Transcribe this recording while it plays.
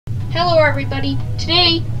Hello everybody,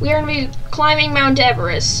 today we are going to be climbing Mount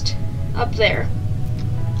Everest, up there.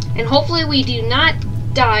 And hopefully we do not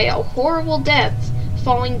die a horrible death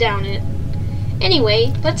falling down it.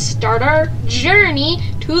 Anyway, let's start our journey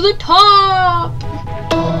to the top!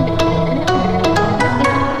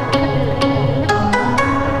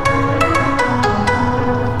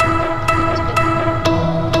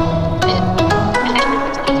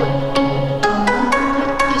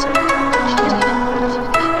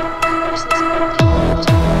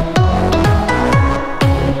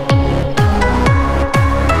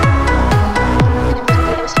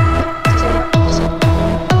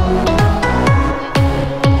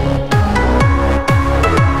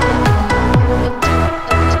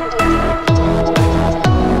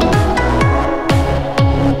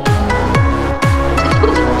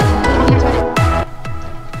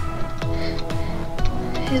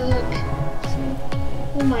 Hey, look.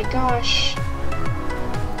 Oh my gosh.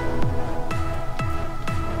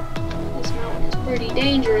 This mountain is pretty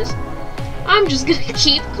dangerous. I'm just gonna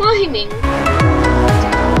keep climbing.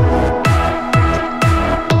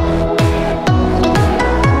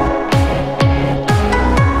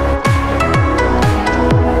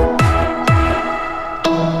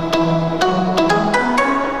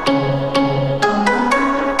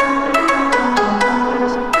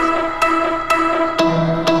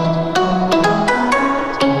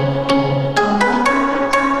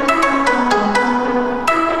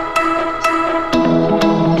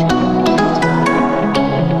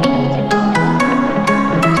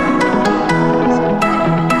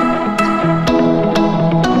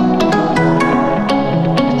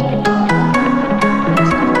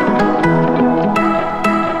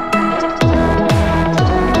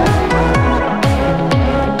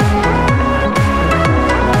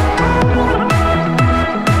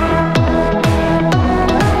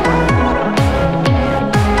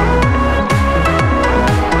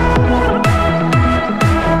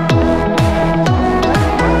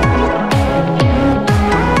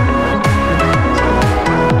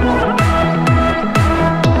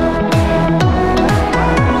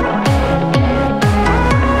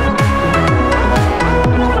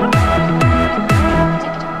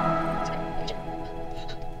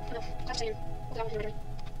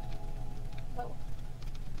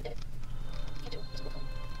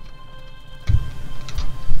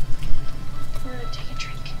 We're gonna take a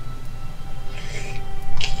drink.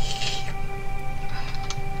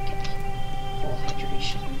 Get me full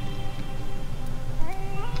hydration.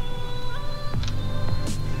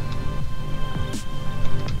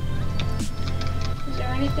 Is there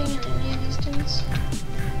anything in any of these tents?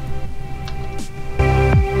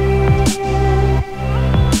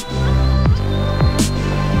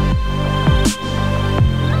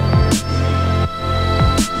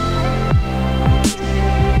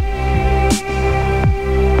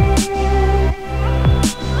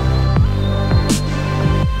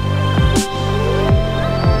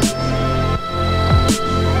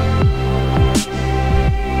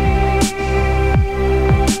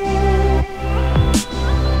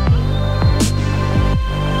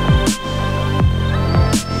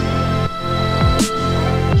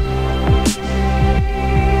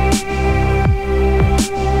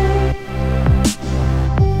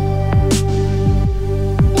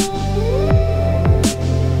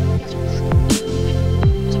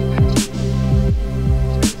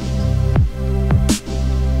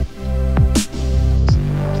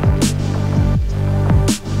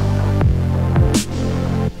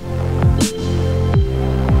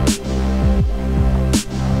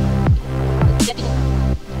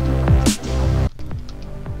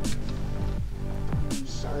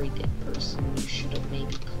 Dead person, you should have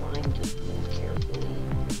maybe climbed it more carefully.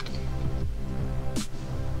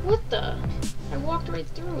 What the? I walked right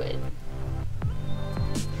through it.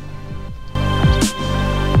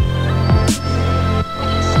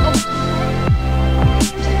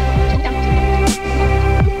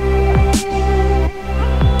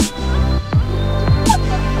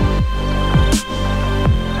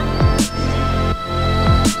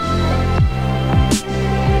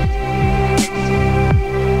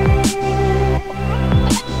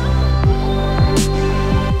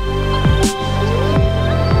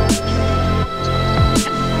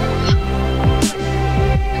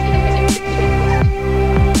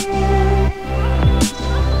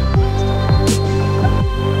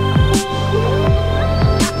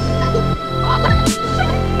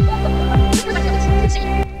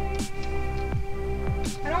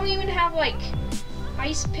 Like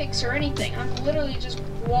ice picks or anything. I'm literally just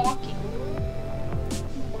walking.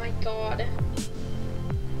 Oh my god.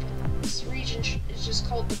 This region is just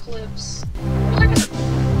called the cliffs.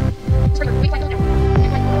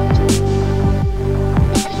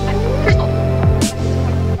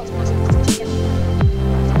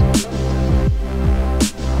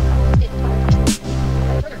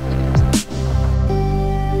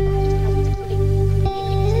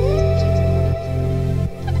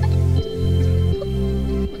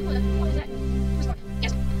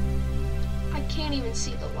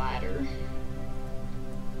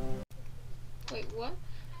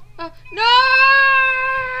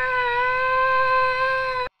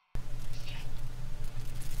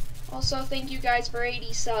 also thank you guys for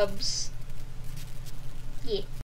 80 subs.